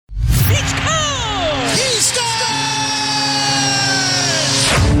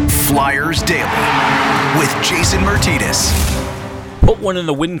Flyers Daily with Jason Martinez. Put one in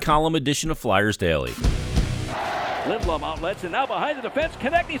the win column edition of Flyers Daily. Lindblom outlets, and now behind the defense,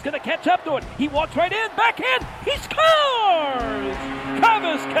 Konecny's going to catch up to it. He walks right in, backhand, he scores!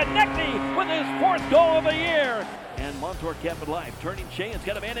 Travis Konecny with his fourth goal of the year. And Montour kept it alive, turning Shane's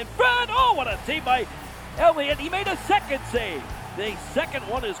got a man in front. Oh, what a save by Elliott. He made a second save. The second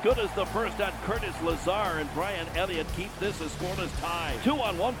one as good as the first on Curtis Lazar, and Brian Elliott keep this a scoreless tie.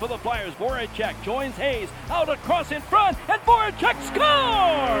 2-on-1 for the Flyers. Voracek joins Hayes out across in front, and Voracek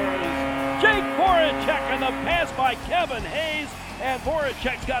scores! Jake Voracek and the pass by Kevin Hayes, and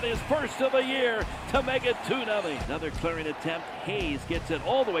Voracek's got his first of the year to make it 2-0. Another clearing attempt. Hayes gets it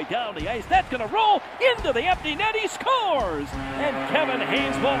all the way down the ice. That's going to roll into the empty net. He scores! And Kevin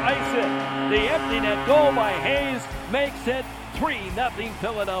Hayes will ice it. The empty net goal by Hayes makes it 3-0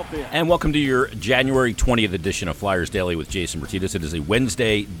 Philadelphia. And welcome to your January 20th edition of Flyers Daily with Jason Martinez. It is a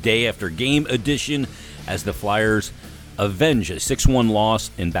Wednesday, day after game edition as the Flyers avenge a 6-1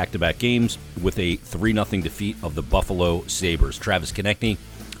 loss in back-to-back games with a 3-0 defeat of the Buffalo Sabres. Travis Konecny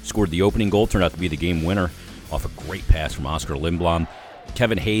scored the opening goal, turned out to be the game winner off a great pass from Oskar Lindblom.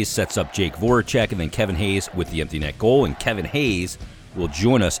 Kevin Hayes sets up Jake Voracek, and then Kevin Hayes with the empty net goal. And Kevin Hayes will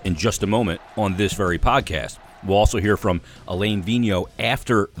join us in just a moment on this very podcast. We'll also hear from Alain Vigneault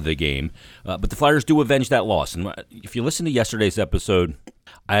after the game. But the Flyers do avenge that loss. And if you listen to yesterday's episode,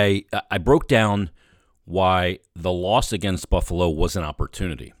 I broke down why the loss against Buffalo was an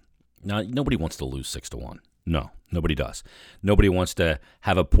opportunity. Now, nobody wants to lose 6-1. No, nobody does. Nobody wants to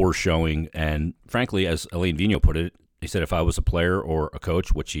have a poor showing. And frankly, as Alain Vigneault put it, he said if I was a player or a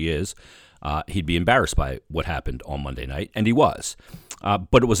coach, which he is, he'd be embarrassed by what happened on Monday night, and he was.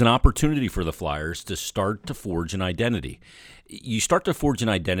 But it was an opportunity for the Flyers to start to forge an identity. You start to forge an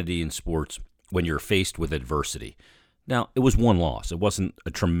identity in sports when you're faced with adversity. Now, it was one loss. It wasn't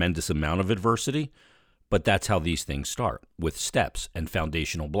a tremendous amount of adversity, but that's how these things start, with steps and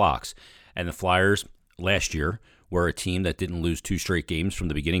foundational blocks. And the Flyers last year were a team that didn't lose 2 straight games from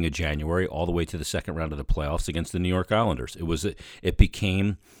the beginning of January all the way to the second round of the playoffs against the New York Islanders. It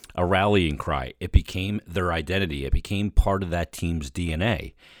became a rallying cry. It became their identity. It became part of that team's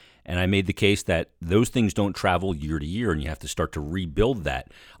DNA. And I made the case that those things don't travel year to year, and you have to start to rebuild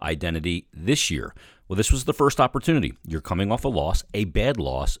that identity this year. Well, this was the first opportunity. You're coming off a loss, a bad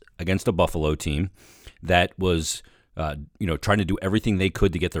loss against a Buffalo team that was trying to do everything they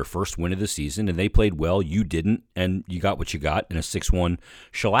could to get their first win of the season, and they played well. You didn't, and you got what you got in a 6-1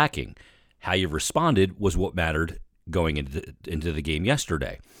 shellacking. How you responded was what mattered going into the game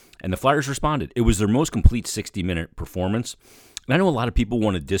yesterday. And the Flyers responded. It was their most complete 60-minute performance. And I know a lot of people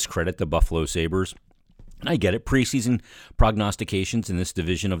want to discredit the Buffalo Sabres, and I get it. Preseason prognostications in this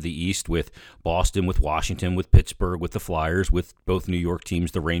division of the East with Boston, with Washington, with Pittsburgh, with the Flyers, with both New York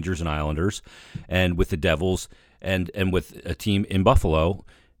teams, the Rangers and Islanders, and with the Devils, and with a team in Buffalo,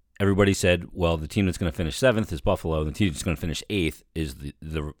 everybody said, well, the team that's going to finish 7th is Buffalo, and the team that's going to finish 8th is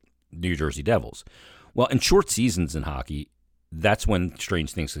the New Jersey Devils. Well, in short seasons in hockey, that's when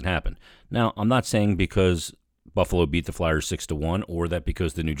strange things can happen. Now, I'm not saying because Buffalo beat the Flyers 6-1, or that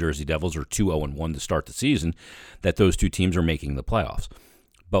because the New Jersey Devils are 2-0-1 to start the season, that those two teams are making the playoffs.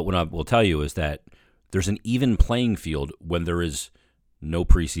 But what I will tell you is that there's an even playing field when there is no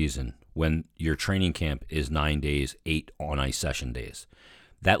preseason, when your training camp is 9 days, 8 on-ice session days.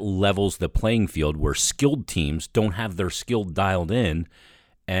 That levels the playing field where skilled teams don't have their skill dialed in,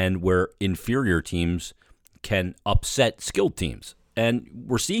 and where inferior teams can upset skilled teams. And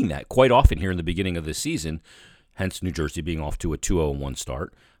we're seeing that quite often here in the beginning of this season, hence New Jersey being off to a 2-0-1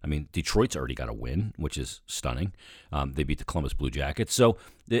 start. I mean, Detroit's already got a win, which is stunning. They beat the Columbus Blue Jackets. So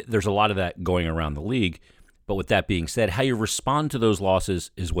there's a lot of that going around the league. But with that being said, how you respond to those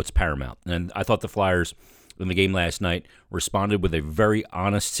losses is what's paramount. And I thought the Flyers in the game last night responded with a very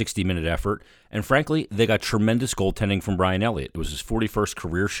honest 60-minute effort. And frankly, they got tremendous goaltending from Brian Elliott. It was his 41st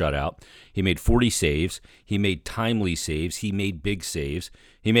career shutout. He made 40 saves. He made timely saves. He made big saves.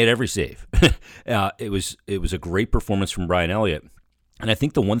 He made every save. It was a great performance from Brian Elliott. And I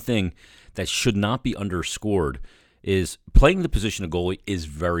think the one thing that should not be underscored is playing the position of goalie is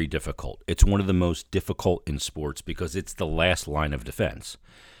very difficult. It's one of the most difficult in sports because it's the last line of defense.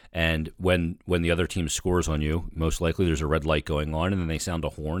 And when the other team scores on you, most likely there's a red light going on, and then they sound a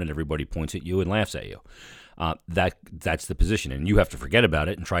horn, and everybody points at you and laughs at you. That's the position, and you have to forget about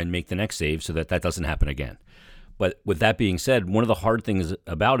it and try and make the next save so that doesn't happen again. But with that being said, one of the hard things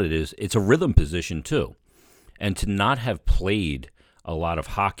about it is it's a rhythm position too. And to not have played a lot of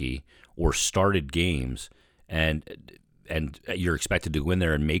hockey or started games and you're expected to go in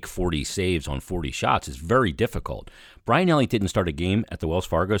there and make 40 saves on 40 shots is very difficult. Brian Elliott didn't start a game at the Wells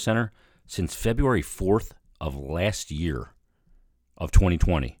Fargo Center since February 4th of last year of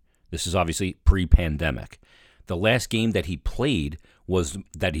 2020. This is obviously pre-pandemic. The last game that he played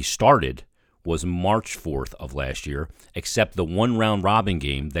started was March 4th of last year, except the one round robin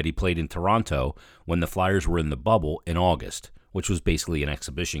game that he played in Toronto when the Flyers were in the bubble in August, which was basically an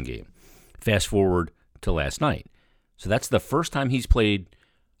exhibition game. Fast forward to last night. So that's the first time he's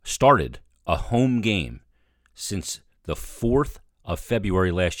started a home game since the 4th of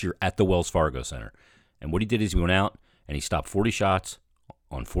February last year at the Wells Fargo Center. And what he did is he went out and he stopped 40 shots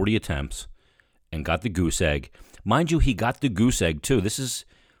on 40 attempts and got the goose egg. Mind you, he got the goose egg too. This is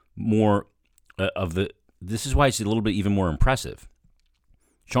more this is why it's a little bit even more impressive.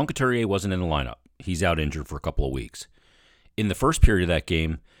 Sean Couturier wasn't in the lineup. He's out injured for a couple of weeks. In the first period of that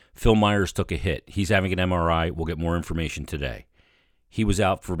game, Phil Myers took a hit. He's having an MRI. We'll get more information today. He was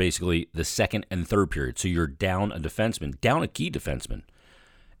out for basically the second and third period. So you're down a defenseman, down a key defenseman.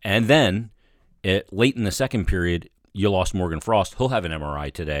 And then late in the second period, you lost Morgan Frost. He'll have an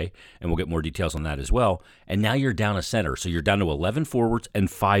MRI today, and we'll get more details on that as well. And now you're down a center. So you're down to 11 forwards and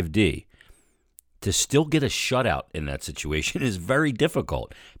 5D. To still get a shutout in that situation is very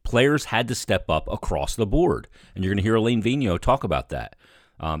difficult. Players had to step up across the board. And you're going to hear Alain Vigneault talk about that.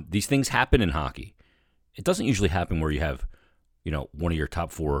 These things happen in hockey. It doesn't usually happen where you have, one of your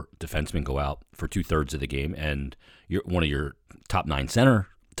top four defensemen go out for 2/3 of the game, and one of your top nine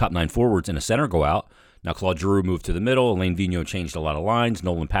forwards and a center go out. Now, Claude Giroux moved to the middle. Alain Vigneault changed a lot of lines.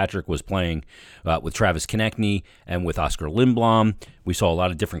 Nolan Patrick was playing with Travis Konechny and with Oscar Lindblom. We saw a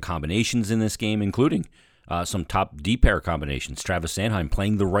lot of different combinations in this game, including some top D-pair combinations. Travis Sanheim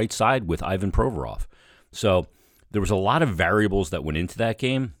playing the right side with Ivan Provorov. So there was a lot of variables that went into that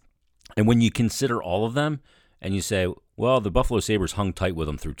game. And when you consider all of them and you say, well, the Buffalo Sabres hung tight with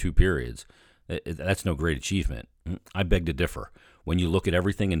them through 2 periods, that's no great achievement. I beg to differ. When you look at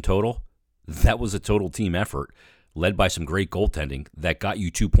everything in total, that was a total team effort led by some great goaltending that got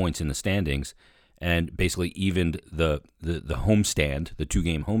you 2 points in the standings and basically evened the homestand, the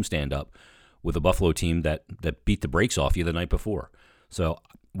 2-game homestand up with a Buffalo team that beat the brakes off you the night before. So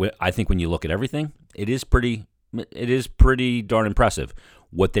I think when you look at everything, it is pretty darn impressive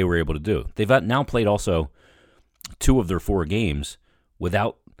what they were able to do. They've now played also 2 of their 4 games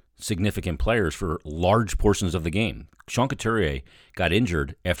without significant players for large portions of the game. Sean Couturier got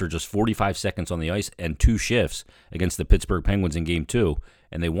injured after just 45 seconds on the ice and 2 shifts against the Pittsburgh Penguins in Game 2,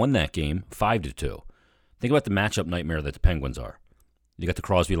 and they won that game 5-2. Think about the matchup nightmare that the Penguins are. You got the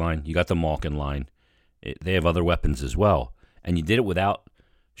Crosby line, you got the Malkin line. They have other weapons as well, and you did it without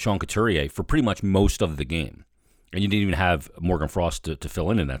Sean Couturier for pretty much most of the game. And you didn't even have Morgan Frost to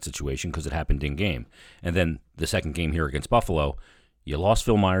fill in that situation because it happened in game. And then the second game here against Buffalo, you lost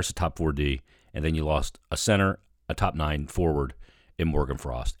Phil Myers, a top 4D, and then you lost a center, a top 9 forward in Morgan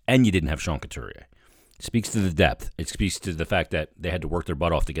Frost, and you didn't have Sean Couturier. It speaks to the depth. It speaks to the fact that they had to work their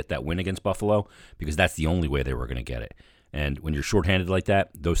butt off to get that win against Buffalo because that's the only way they were going to get it. And when you're shorthanded like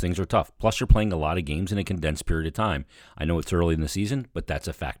that, those things are tough. Plus, you're playing a lot of games in a condensed period of time. I know it's early in the season, but that's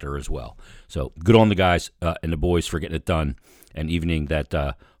a factor as well. So good on the guys and the boys for getting it done and evening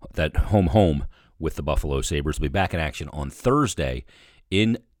that home with the Buffalo Sabres. We'll be back in action on Thursday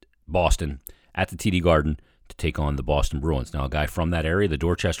in Boston at the TD Garden to take on the Boston Bruins. Now, a guy from that area, the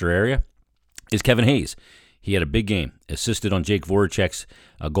Dorchester area, is Kevin Hayes. He had a big game, assisted on Jake Voracek's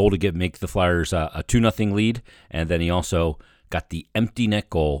goal to make the Flyers a 2-0 lead, and then he also got the empty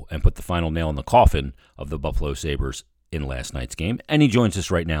net goal and put the final nail in the coffin of the Buffalo Sabres in last night's game. And he joins us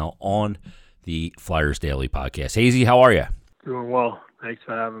right now on the Flyers Daily podcast. Hazy, how are you? Doing well. Thanks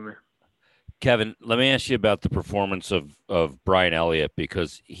for having me. Kevin, let me ask you about the performance of Brian Elliott,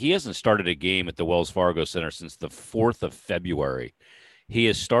 because he hasn't started a game at the Wells Fargo Center since the 4th of February. He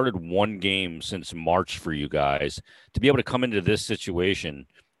has started 1 game since March for you guys. To be able to come into this situation,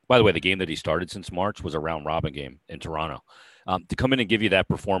 by the way, the game that he started since March was a round-robin game in Toronto. To come in and give you that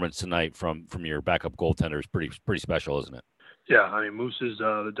performance tonight from your backup goaltender is pretty special, isn't it? Yeah, I mean, Moose is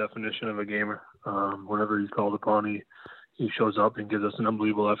the definition of a gamer. Whenever he's called upon, he shows up and gives us an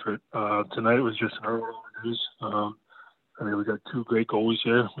unbelievable effort. Tonight it was just an early news. I mean, we got 2 great goalies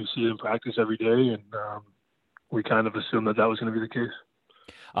here. We see it in practice every day, and we kind of assumed that was going to be the case.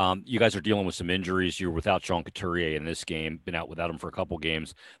 You guys are dealing with some injuries. You're without Sean Couturier in this game, been out without him for a couple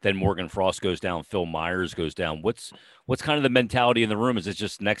games. Then Morgan Frost goes down, Phil Myers goes down. What's kind of the mentality in the room? Is it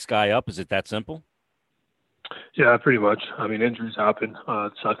just next guy up? Is it that simple? Yeah, pretty much. I mean, injuries happen.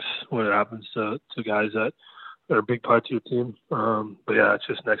 It sucks when it happens to guys that are a big part of your team. But yeah, it's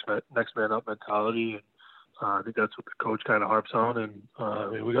just next man up mentality. And I think that's what the coach kind of harps on. And I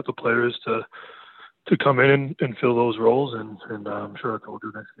mean, we got the players to come in and fill those roles, and I'm sure that's what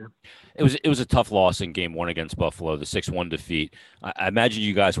we'll do next game. It was a tough loss in Game 1 against Buffalo, the 6-1 defeat. I imagine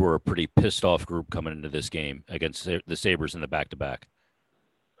you guys were a pretty pissed off group coming into this game against the Sabres in the back-to-back.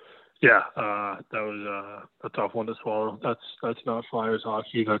 Yeah, that was a tough one to swallow. That's not Flyers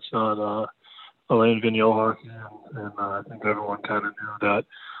hockey. That's not Alain Vigneault hockey, and I think everyone kind of knew that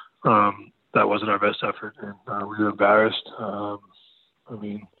that wasn't our best effort, and we were embarrassed. I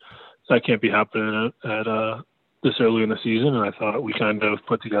mean, that can't be happening at this early in the season, and I thought we kind of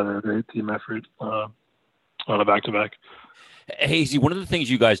put together a great team effort on a back-to-back. Hazy, one of the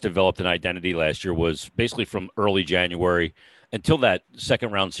things you guys developed an identity last year was basically from early January until that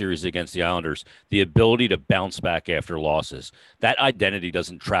second-round series against the Islanders, the ability to bounce back after losses. That identity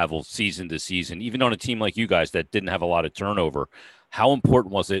doesn't travel season to season, even on a team like you guys that didn't have a lot of turnover. How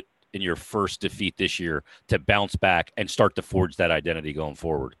important was it in your first defeat this year to bounce back and start to forge that identity going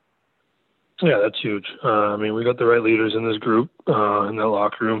forward? Yeah, that's huge. I mean, we got the right leaders in this group, in that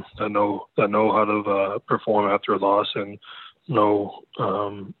locker room that know how to perform after a loss and know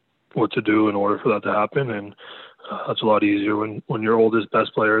what to do in order for that to happen. And that's a lot easier when your oldest,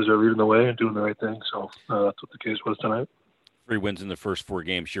 best players are leading the way and doing the right thing. So that's what the case was tonight. 3 wins in the first 4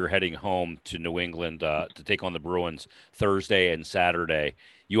 games. You're heading home to New England to take on the Bruins Thursday and Saturday.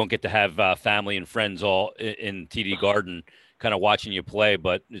 You won't get to have family and friends all in TD Garden kind of watching you play,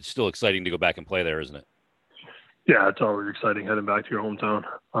 but it's still exciting to go back and play there, isn't it? Yeah, it's always exciting heading back to your hometown.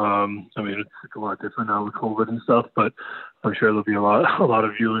 I mean, it's a lot different now with COVID and stuff, but I'm sure there'll be a lot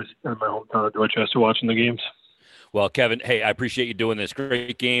of viewers in my hometown at Dorchester watching the games. Well, Kevin, hey, I appreciate you doing this.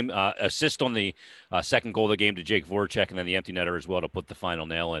 Great game. Assist on the second goal of the game to Jake Voracek, and then the empty netter as well to put the final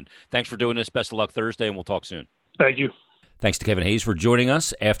nail in. Thanks for doing this. Best of luck Thursday, and we'll talk soon. Thank you. Thanks to Kevin Hayes for joining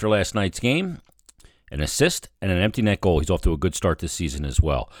us after last night's game. An assist and an empty net goal. He's off to a good start this season as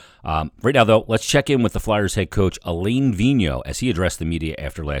well. Right now, though, let's check in with the Flyers head coach, Alain Vigneault, as he addressed the media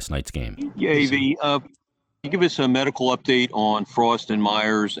after last night's game. Yeah, AV, can you give us a medical update on Frost and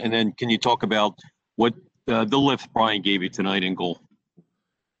Myers, and then can you talk about what the lift Brian gave you tonight in goal?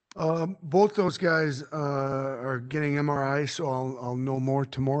 Both those guys are getting MRI, so I'll know more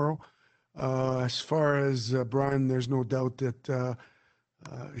tomorrow. As far as Brian, there's no doubt that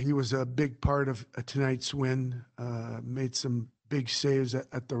he was a big part of tonight's win, made some big saves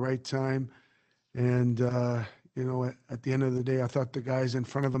at the right time. And, at the end of the day, I thought the guys in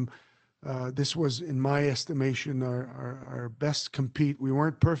front of him, this was, in my estimation, our best compete. We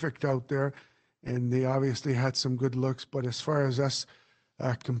weren't perfect out there, and they obviously had some good looks. But as far as us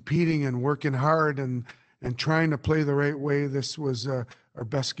competing and working hard and trying to play the right way, this was our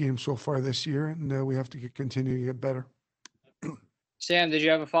best game so far this year, and we have to continue to get better. Sam, did you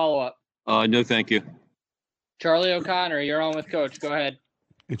have a follow-up? No, thank you. Charlie O'Connor, you're on with Coach. Go ahead.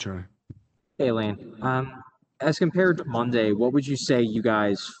 Hey, Charlie. Hey, Lane. As compared to Monday, what would you say you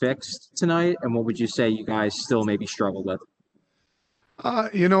guys fixed tonight, and what would you say you guys still maybe struggled with?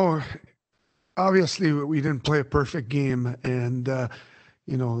 Obviously we didn't play a perfect game, and there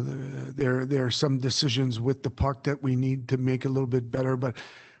are some decisions with the puck that we need to make a little bit better. But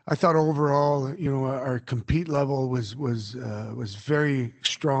I thought overall, our compete level was very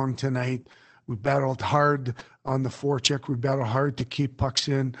strong tonight. We battled hard on the forecheck. We battled hard to keep pucks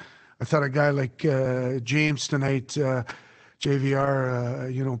in. I thought a guy like James tonight,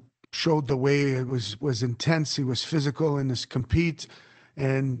 JVR, showed the way. It was intense. He was physical in his compete.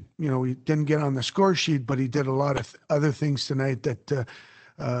 And, he didn't get on the score sheet, but he did a lot of other things tonight that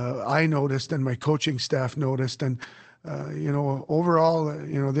I noticed and my coaching staff noticed. And, overall,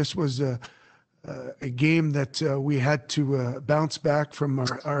 this was a game that we had to bounce back from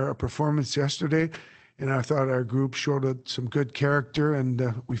our performance yesterday. And I thought our group showed some good character, and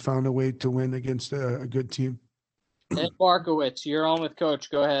we found a way to win against a good team. Ed Barkowitz, you're on with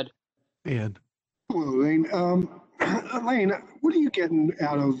Coach. Go ahead. Ed. Hello, Lane. Lane, what are you getting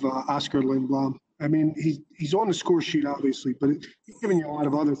out of Oscar Lindblom? I mean, he's on the score sheet, obviously, but he's giving you a lot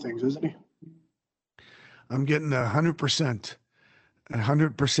of other things, isn't he? I'm getting 100%.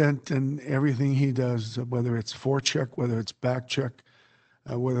 100% in everything he does, whether it's forecheck, whether it's back check,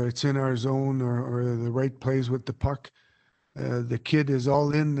 whether it's in our zone or the right plays with the puck. The kid is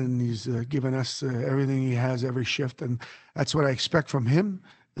all in, and he's given us everything he has every shift. And that's what I expect from him,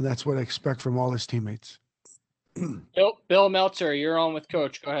 and that's what I expect from all his teammates. Bill Meltzer, you're on with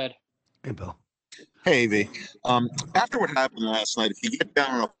Coach. Go ahead. Hey, Bill. Hey, V. After what happened last night, if you get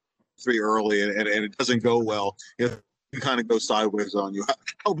down on 3 early and it doesn't go well, it kind of goes sideways on you.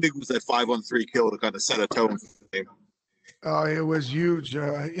 How big was that 5-on-3 kill to kind of set a tone for the game? It was huge.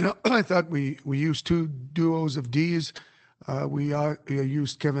 I thought we used 2 duos of Ds. We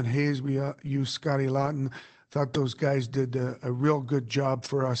used Kevin Hayes. We used Scotty Lawton. Thought those guys did a real good job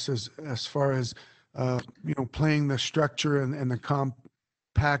for us as far as playing the structure and the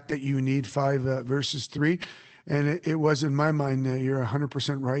compact that you need 5 versus 3. And it was, in my mind, you're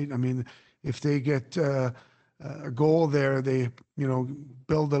 100% right. I mean, if they get a goal there, they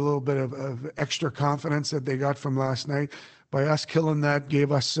build a little bit of extra confidence that they got from last night. By us killing that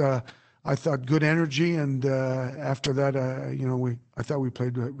gave us, I thought, good energy. And after that, I thought we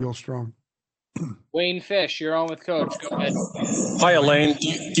played real strong. Wayne Fish, you're on with Coach. Go ahead. Hi, Elaine.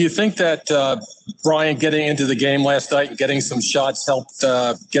 Do you think that Brian getting into the game last night and getting some shots helped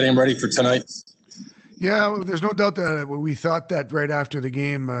get him ready for tonight? Yeah, there's no doubt that we thought that right after the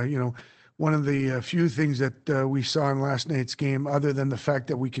game. One of the few things that we saw in last night's game, other than the fact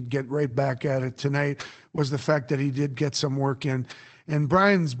that we could get right back at it tonight, was the fact that he did get some work in. And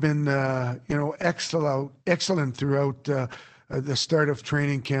Brian's been, excellent throughout the start of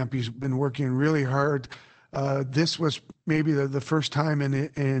training camp. He's been working really hard. This was maybe the first time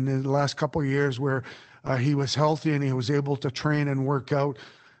in the last couple of years where he was healthy and he was able to train and work out.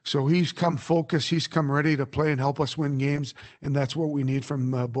 So he's come focused. He's come ready to play and help us win games, and that's what we need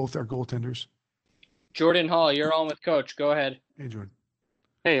from both our goaltenders. Jordan Hall, you're on with Coach. Go ahead. Hey, Jordan.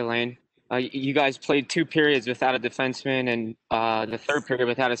 Hey, Elaine. You guys played 2 periods without a defenseman and the third period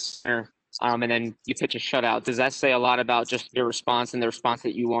without a center, and then you pitch a shutout. Does that say a lot about just your response and the response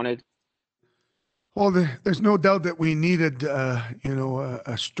that you wanted? Well, there's no doubt that we needed,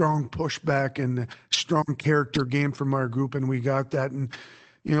 a strong pushback and a strong character game from our group, and we got that. And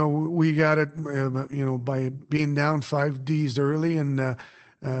we got it, by being down 5 Ds early and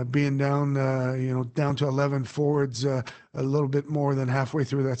being down, down to 11 forwards a little bit more than halfway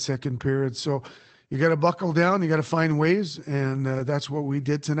through that second period. So you got to buckle down. You got to find ways, and that's what we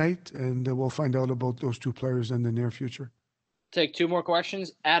did tonight. And we'll find out about those 2 players in the near future. Take 2 more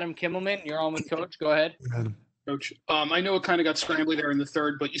questions. Adam Kimmelman, you're on with Coach. Go ahead. Adam. Coach, I know it kind of got scrambly there in the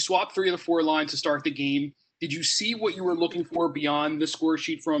third, but you swapped 3 of the 4 lines to start the game. Did you see what you were looking for beyond the score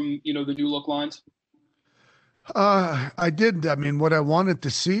sheet from, the new look lines? I did. I mean, what I wanted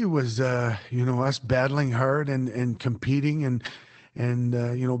to see was, us battling hard and competing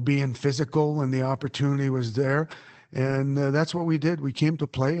and being physical when the opportunity was there. And that's what we did. We came to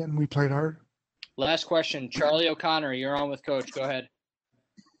play and we played hard. Last question. Charlie O'Connor, you're on with Coach. Go ahead.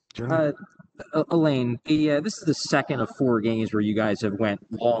 Elaine, this is the second of 4 games where you guys have went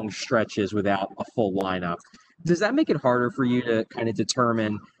long stretches without a full lineup. Does that make it harder for you to kind of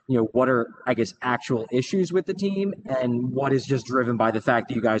determine, what are, I guess, actual issues with the team and what is just driven by the fact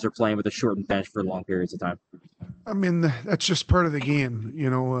that you guys are playing with a shortened bench for long periods of time? I mean, that's just part of the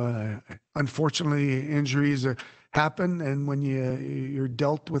game. Unfortunately, injuries happen, and when you're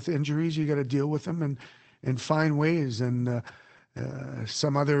dealt with injuries, you got to deal with them and find ways. And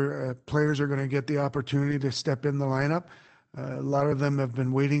some other players are going to get the opportunity to step in the lineup. A lot of them have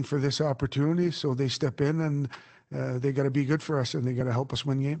been waiting for this opportunity, so they step in, and they got to be good for us, and they got to help us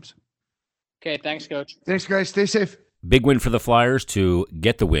win games. Okay, thanks, Coach. Thanks, guys. Stay safe. Big win for the Flyers to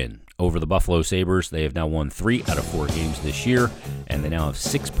get the win over the Buffalo Sabres. They have now won 3 out of 4 games this year, and they now have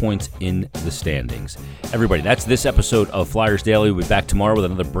 6 points in the standings. Everybody, that's this episode of Flyers Daily. We'll be back tomorrow with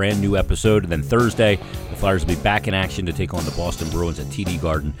another brand new episode, and then Thursday, the Flyers will be back in action to take on the Boston Bruins at TD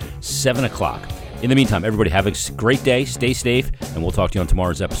Garden, 7 o'clock. In the meantime, everybody have a great day, stay safe, and we'll talk to you on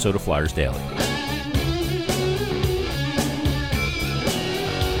tomorrow's episode of Flyers Daily.